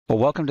Well,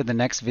 welcome to the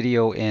next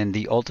video in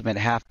the Ultimate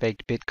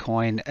Half-Baked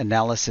Bitcoin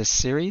Analysis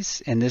series.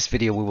 In this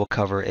video, we will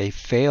cover a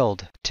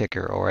failed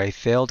ticker or a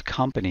failed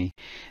company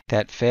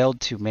that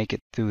failed to make it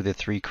through the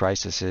three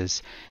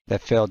crises,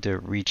 that failed to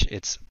reach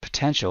its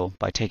potential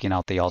by taking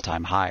out the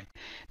all-time high.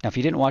 Now, if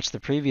you didn't watch the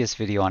previous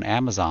video on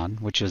Amazon,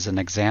 which is an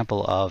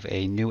example of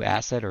a new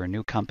asset or a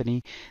new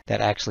company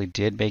that actually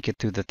did make it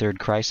through the third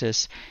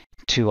crisis,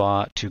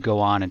 to go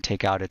on and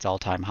take out its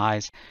all-time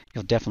highs,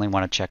 you'll definitely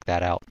want to check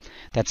that out.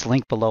 That's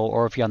linked below,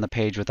 or if you're on the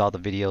page with all the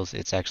videos,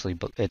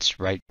 it's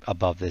right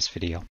above this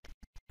video.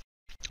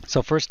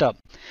 So first up,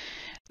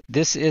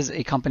 this is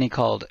a company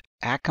called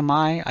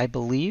AKAM, I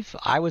believe.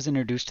 I was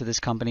introduced to this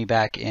company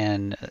back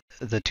in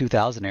the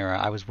 2000 era.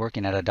 I was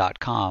working at a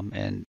 .com,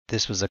 and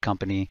this was a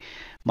company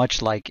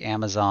much like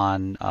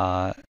Amazon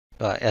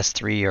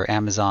S3 or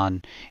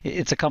Amazon.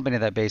 It's a company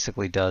that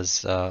basically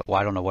does, well,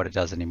 I don't know what it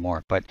does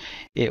anymore, but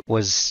it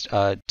was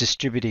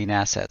distributing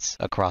assets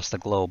across the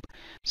globe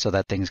so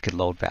that things could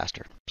load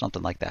faster,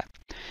 something like that.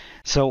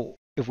 So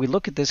if we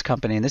look at this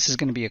company, and this is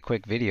going to be a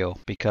quick video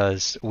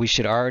because we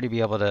should already be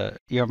able to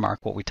earmark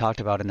what we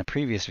talked about in the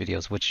previous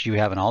videos, which you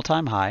have an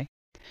all-time high,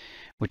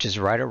 which is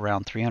right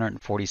around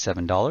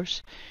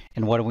 $347.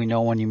 And what do we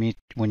know when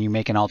you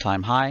make an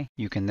all-time high?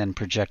 You can then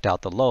project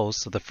out the lows.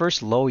 So the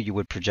first low you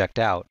would project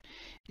out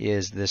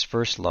is this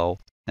first low,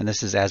 and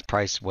this is as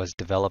price was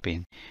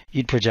developing.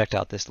 You'd project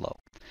out this low.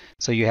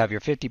 So you have your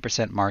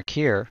 50% mark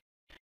here,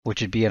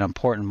 which would be an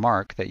important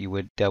mark that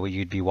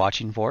you'd be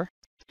watching for,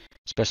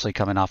 especially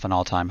coming off an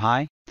all-time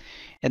high.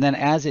 And then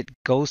as it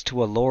goes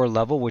to a lower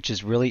level, which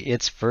is really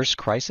its first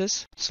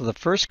crisis. So the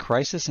first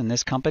crisis in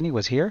this company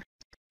was here,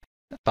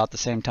 about the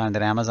same time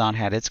that Amazon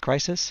had its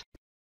crisis.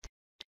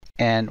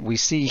 And we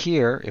see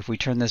here, if we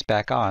turn this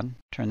back on,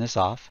 turn this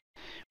off,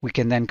 we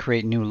can then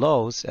create new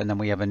lows, and then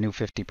we have a new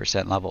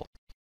 50% level.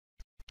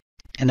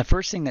 And the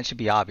first thing that should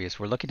be obvious,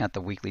 we're looking at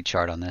the weekly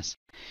chart on this,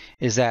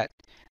 is that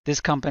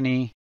this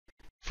company,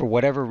 for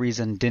whatever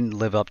reason, didn't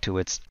live up to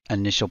its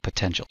initial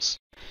potentials.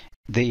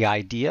 The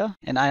idea,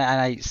 and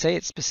I say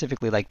it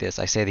specifically like this,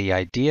 I say the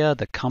idea,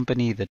 the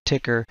company, the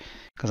ticker,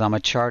 because I'm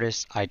a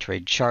chartist, I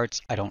trade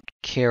charts, I don't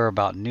care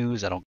about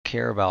news, I don't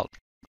care about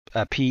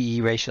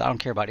PE ratio, I don't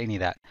care about any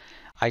of that.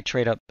 I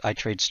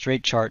trade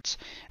straight charts,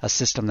 a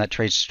system that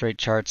trades straight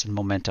charts and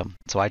momentum.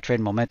 So I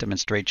trade momentum and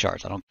straight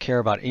charts. I don't care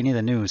about any of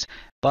the news,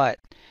 but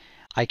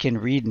I can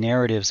read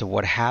narratives of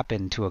what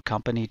happened to a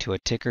company, to a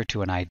ticker,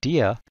 to an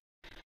idea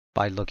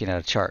by looking at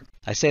a chart.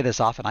 I say this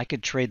often, I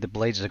could trade the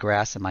blades of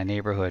grass in my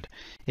neighborhood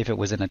if it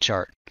was in a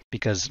chart,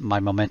 because my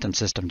momentum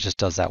system just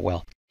does that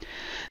well.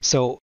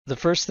 So the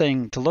first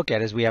thing to look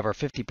at is we have our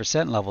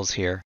 50% levels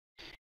here,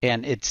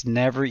 and it's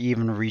never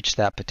even reached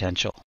that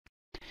potential.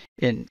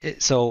 And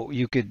so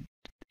we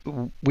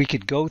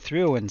could go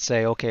through and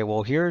say, okay,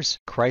 well, here's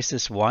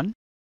crisis 1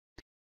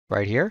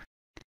 right here.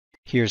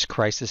 Here's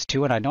crisis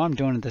 2, and I know I'm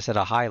doing this at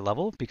a high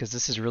level because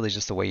this is really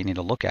just the way you need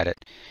to look at it.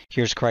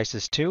 Here's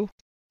crisis 2.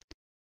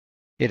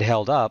 It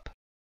held up,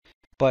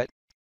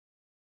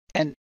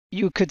 and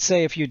you could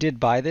say if you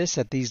did buy this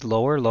at these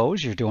lower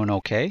lows, you're doing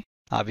okay.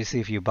 Obviously,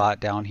 if you bought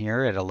down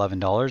here at $11,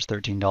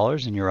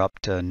 $13, and you're up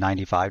to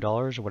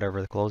 $95 or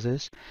whatever the close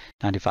is,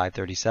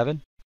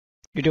 $95.37,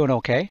 you're doing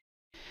okay.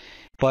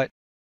 But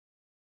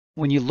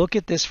when you look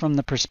at this from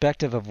the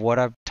perspective of what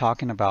I'm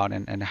talking about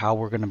and how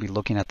we're going to be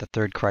looking at the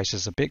third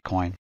crisis of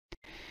Bitcoin,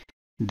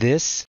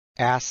 this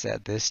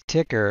asset, this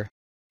ticker,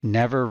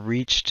 never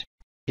reached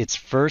its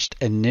first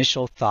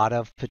initial thought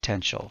of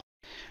potential.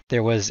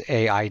 There was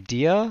an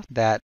idea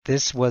that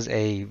this was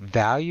a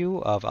value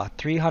of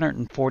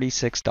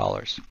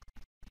 $346.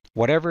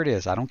 Whatever it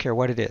is, I don't care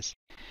what it is.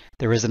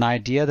 There is an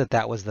idea that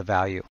that was the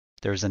value.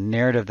 There's a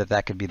narrative that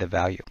that could be the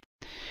value.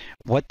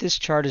 What this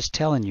chart is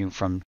telling you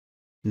from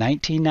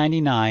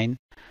 1999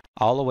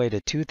 all the way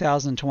to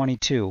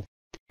 2022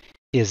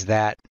 is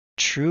that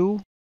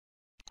true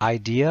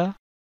idea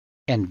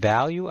and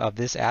value of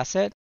this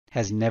asset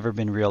has never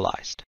been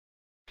realized.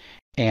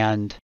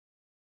 And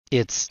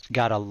it's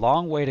got a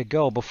long way to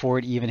go before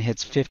it even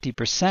hits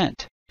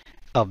 50%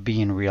 of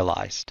being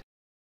realized.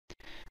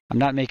 I'm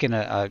not making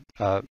a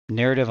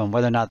narrative on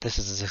whether or not this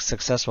is a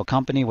successful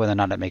company, whether or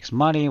not it makes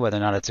money, whether or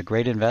not it's a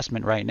great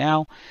investment right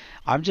now.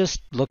 I'm just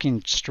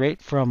looking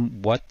straight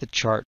from what the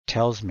chart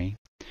tells me,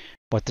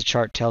 what the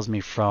chart tells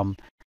me from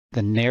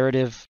the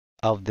narrative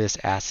of this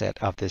asset,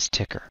 of this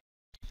ticker.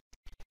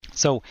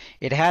 So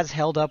it has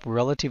held up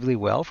relatively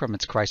well from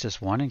its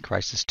crisis 1 and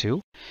crisis 2,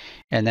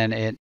 and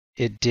then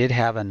it did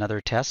have another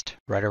test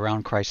right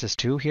around crisis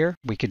 2 here.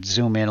 We could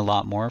zoom in a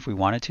lot more if we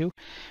wanted to,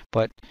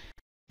 but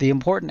the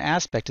important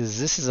aspect is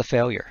this is a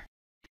failure.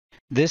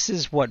 This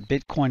is what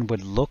Bitcoin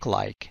would look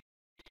like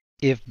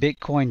if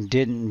Bitcoin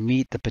didn't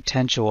meet the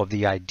potential of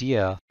the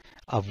idea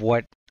of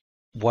what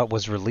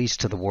was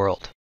released to the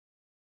world.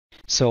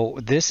 So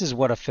this is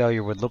what a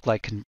failure would look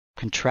like,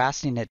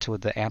 contrasting it to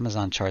the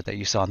Amazon chart that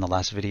you saw in the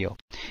last video.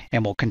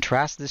 And we'll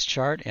contrast this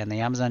chart and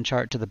the Amazon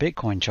chart to the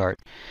Bitcoin chart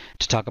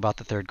to talk about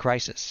the third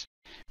crisis.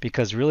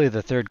 Because really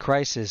the third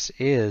crisis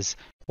is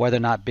whether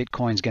or not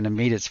Bitcoin's going to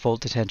meet its full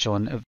potential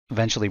and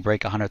eventually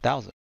break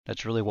 100,000.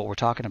 That's really what we're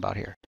talking about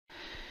here.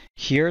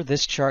 Here,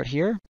 this chart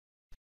here,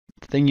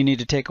 the thing you need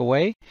to take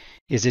away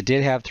is it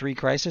did have 3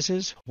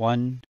 crises.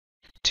 1,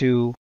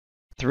 2,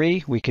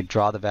 3. We could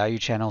draw the value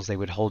channels. They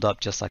would hold up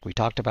just like we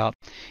talked about.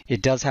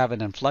 It does have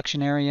an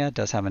inflection area,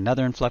 does have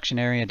another inflection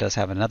area, does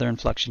have another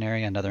inflection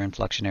area, another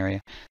inflection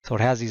area. So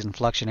it has these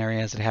inflection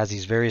areas. It has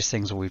these various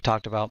things that we've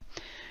talked about,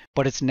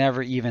 but it's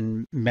never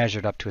even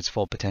measured up to its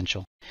full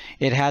potential.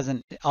 It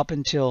hasn't, up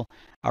until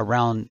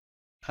around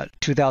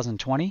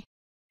 2020,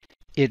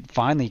 it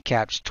finally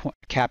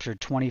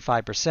captured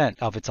 25%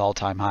 of its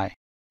all-time high.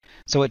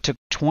 So it took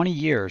 20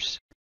 years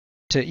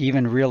to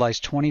even realize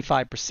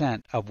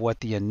 25% of what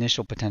the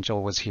initial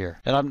potential was here.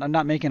 And I'm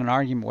not making an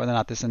argument whether or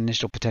not this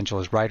initial potential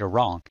is right or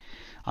wrong.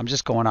 I'm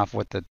just going off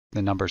what the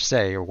numbers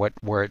say or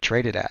where it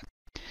traded at.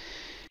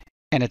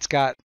 And it's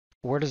got,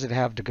 where does it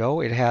have to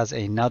go? It has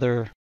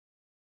another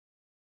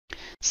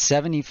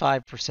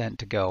 75%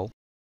 to go,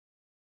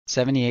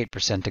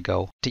 78% to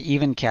go to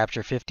even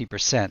capture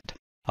 50%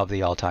 of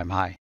the all-time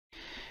high.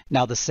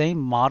 Now the same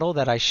model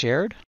that I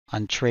shared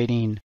on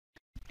trading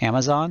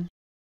Amazon,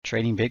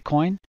 trading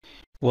Bitcoin,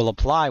 will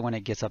apply when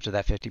it gets up to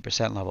that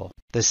 50% level.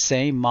 The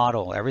same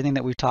model, everything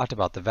that we've talked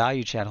about, the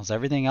value channels,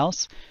 everything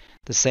else,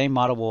 the same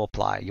model will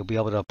apply. You'll be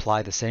able to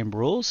apply the same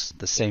rules,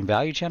 the same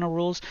value channel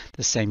rules,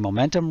 the same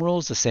momentum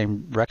rules, the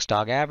same Rex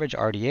dog average,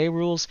 RDA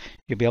rules.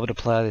 You'll be able to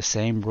apply the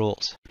same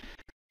rules.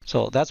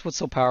 So that's what's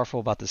so powerful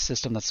about the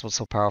system. That's what's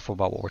so powerful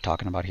about what we're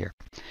talking about here.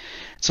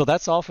 So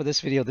that's all for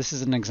this video. This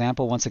is an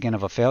example, once again,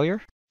 of a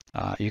failure.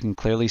 You can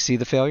clearly see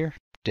the failure.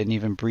 Didn't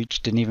even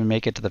breach, didn't even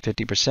make it to the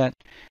 50%,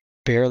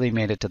 barely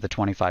made it to the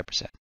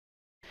 25%.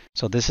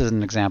 So this is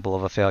an example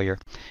of a failure.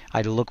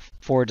 I look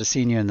forward to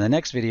seeing you in the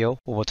next video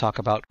where we'll talk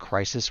about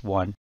Crisis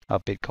 1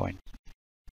 of Bitcoin.